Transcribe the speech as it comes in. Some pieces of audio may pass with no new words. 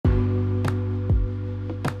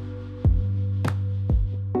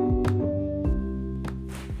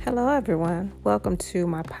Hello, everyone. Welcome to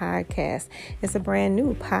my podcast. It's a brand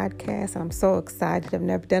new podcast. I'm so excited. I've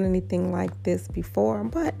never done anything like this before,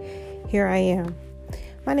 but here I am.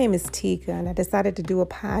 My name is Tika, and I decided to do a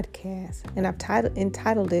podcast, and I've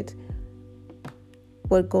entitled it,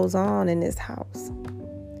 What Goes On in This House.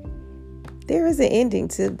 There is an ending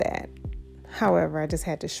to that. However, I just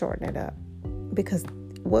had to shorten it up because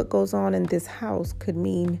what goes on in this house could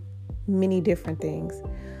mean many different things.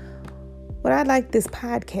 What I'd like this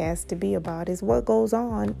podcast to be about is what goes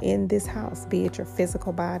on in this house, be it your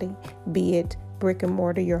physical body, be it brick and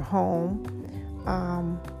mortar, your home,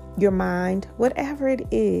 your mind, whatever it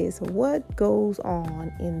is, what goes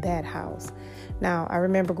on in that house. Now, I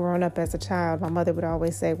remember growing up as a child, my mother would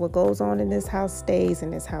always say, what goes on in this house stays in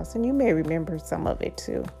this house. And you may remember some of it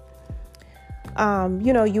too.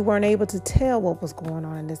 You weren't able to tell what was going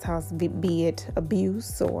on in this house, be it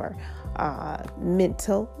abuse or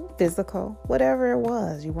mental, physical, whatever it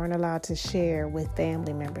was. You weren't allowed to share with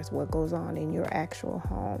family members what goes on in your actual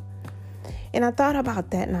home. And I thought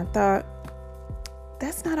about that and I thought,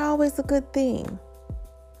 that's not always a good thing.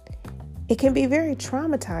 It can be very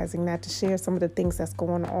traumatizing not to share some of the things that's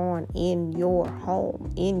going on in your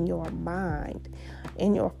home, in your mind,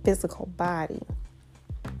 in your physical body.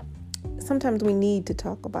 Sometimes we need to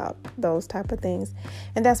talk about those type of things.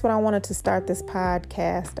 And that's what I wanted to start this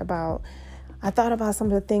podcast about. I thought about some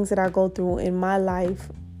of the things that I go through in my life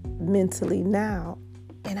mentally now.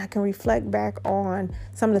 And I can reflect back on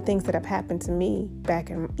some of the things that have happened to me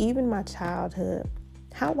back in even my childhood.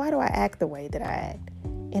 Why do I act the way that I act?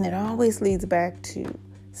 And it always leads back to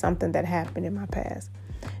something that happened in my past.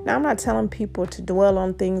 Now, I'm not telling people to dwell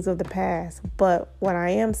on things of the past, but what I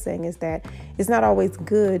am saying is that it's not always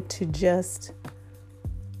good to just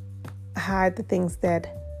hide the things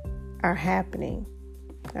that are happening.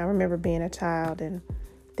 I remember being a child and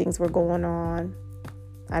things were going on.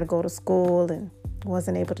 I'd go to school and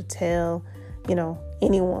wasn't able to tell,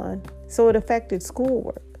 anyone. So it affected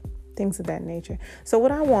schoolwork, things of that nature. So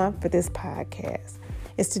what I want for this podcast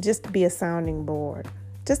is to just be a sounding board.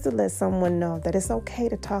 Just to let someone know that it's okay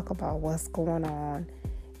to talk about what's going on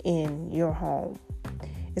in your home.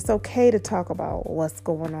 It's okay to talk about what's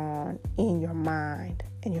going on in your mind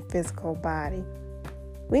and your physical body.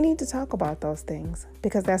 We need to talk about those things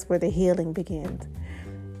because that's where the healing begins.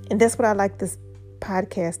 And that's what I like this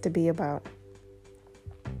podcast to be about.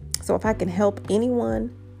 So if I can help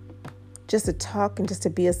anyone just to talk and just to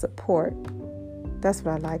be a support, that's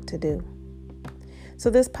what I like to do.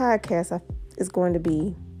 So this podcast is going to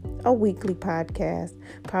be a weekly podcast,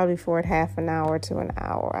 probably for half an hour to an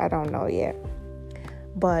hour. I don't know yet.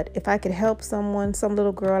 But if I could help someone, some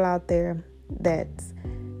little girl out there that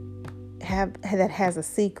has a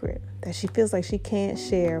secret that she feels like she can't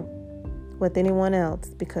share with anyone else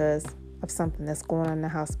because of something that's going on in the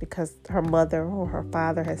house, because her mother or her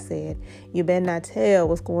father has said, you better not tell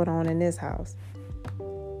what's going on in this house.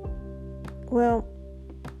 Well,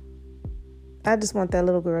 I just want that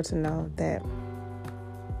little girl to know that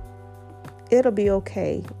it'll be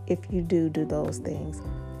okay if you do those things.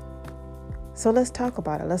 So let's talk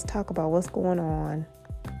about it. Let's talk about what's going on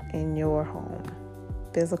in your home.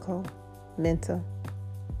 Physical, mental,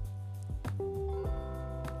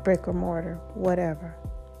 brick or mortar, whatever.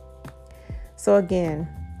 So again,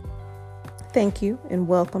 thank you and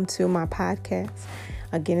welcome to my podcast.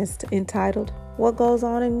 Again, it's entitled, What Goes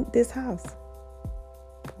On in This House?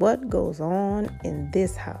 What goes on in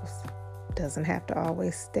this house doesn't have to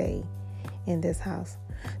always stay in this house.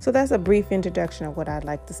 So that's a brief introduction of what I'd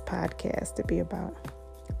like this podcast to be about.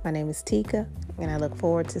 My name is Tika, and I look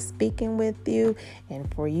forward to speaking with you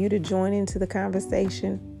and for you to join into the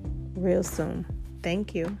conversation real soon.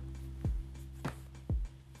 Thank you.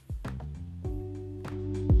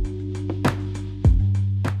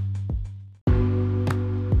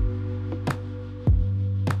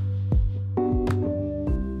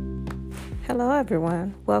 Hello,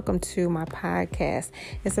 everyone. Welcome to my podcast.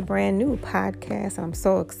 It's a brand new podcast. I'm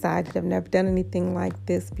so excited. I've never done anything like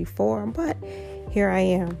this before, but here I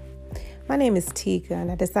am. My name is Tika,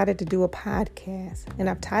 and I decided to do a podcast, and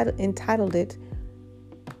I've entitled it,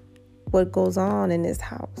 What Goes On in This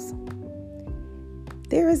House?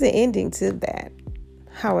 There is an ending to that.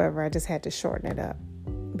 However, I just had to shorten it up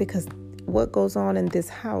because what goes on in this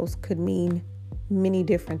house could mean many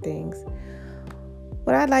different things.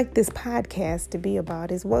 What I'd like this podcast to be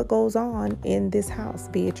about is what goes on in this house,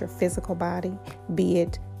 be it your physical body, be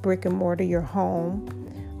it brick and mortar, your home,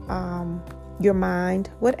 your mind,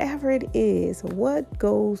 whatever it is, what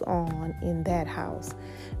goes on in that house.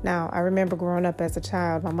 Now, I remember growing up as a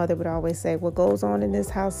child, my mother would always say, what goes on in this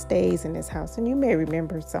house stays in this house. And you may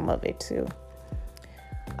remember some of it too.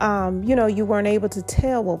 You weren't able to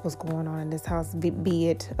tell what was going on in this house, be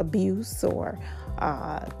it abuse or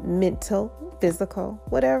mental, physical,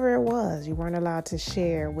 whatever it was. You weren't allowed to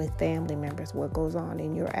share with family members what goes on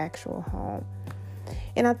in your actual home.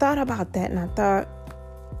 And I thought about that, and I thought,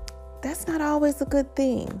 that's not always a good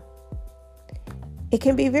thing. It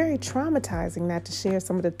can be very traumatizing not to share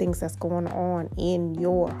some of the things that's going on in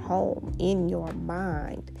your home, in your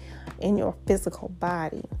mind, in your physical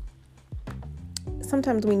body.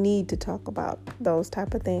 Sometimes we need to talk about those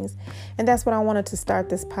type of things. And that's what I wanted to start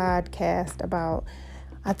this podcast about.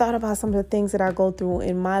 I thought about some of the things that I go through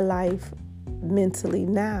in my life mentally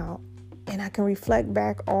now. And I can reflect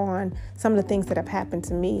back on some of the things that have happened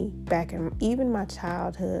to me back in even my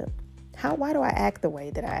childhood. Why do I act the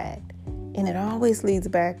way that I act? And it always leads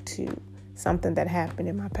back to something that happened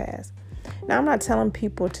in my past. Now, I'm not telling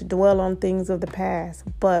people to dwell on things of the past,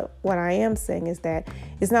 but what I am saying is that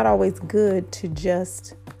it's not always good to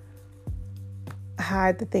just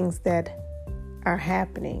hide the things that are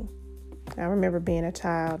happening. I remember being a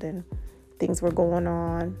child and things were going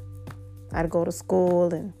on. I'd go to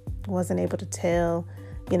school and wasn't able to tell,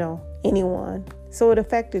 anyone. So it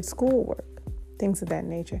affected schoolwork, things of that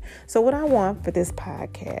nature. So what I want for this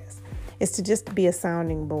podcast is to just be a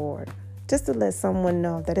sounding board, just to let someone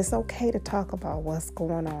know that it's okay to talk about what's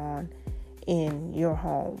going on in your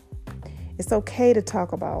home. It's okay to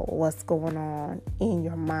talk about what's going on in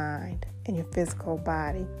your mind and your physical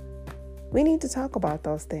body. We need to talk about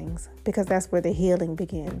those things because that's where the healing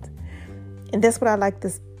begins. And that's what I like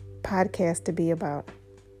this podcast to be about.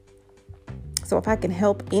 So if I can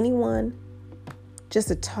help anyone just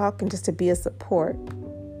to talk and just to be a support,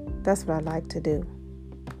 that's what I like to do.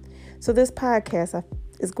 So this podcast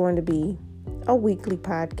is going to be a weekly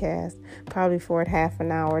podcast, probably for half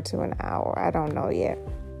an hour to an hour. I don't know yet.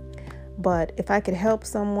 But if I could help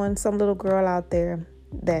someone, some little girl out there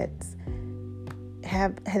that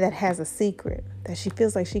has a secret that she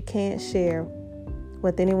feels like she can't share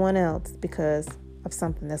with anyone else because of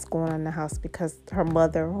something that's going on in the house, because her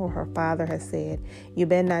mother or her father has said, you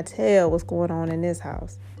better not tell what's going on in this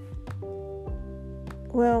house.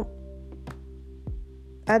 Well,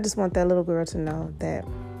 I just want that little girl to know that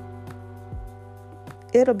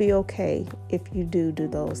it'll be okay if you do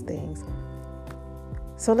those things.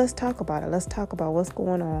 So let's talk about it. Let's talk about what's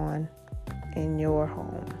going on in your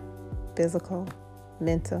home. Physical,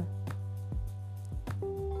 mental,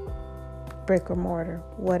 brick or mortar,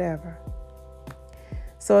 whatever.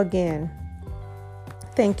 So again,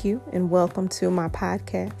 thank you and welcome to my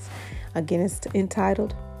podcast. Again, it's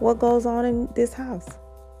entitled, What Goes On in This House?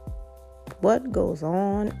 What goes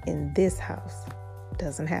on in this house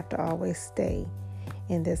doesn't have to always stay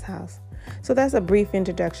in this house. So that's a brief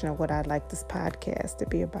introduction of what I'd like this podcast to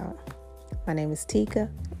be about. My name is Tika,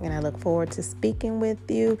 and I look forward to speaking with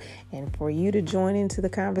you and for you to join into the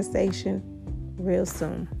conversation real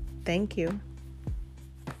soon. Thank you.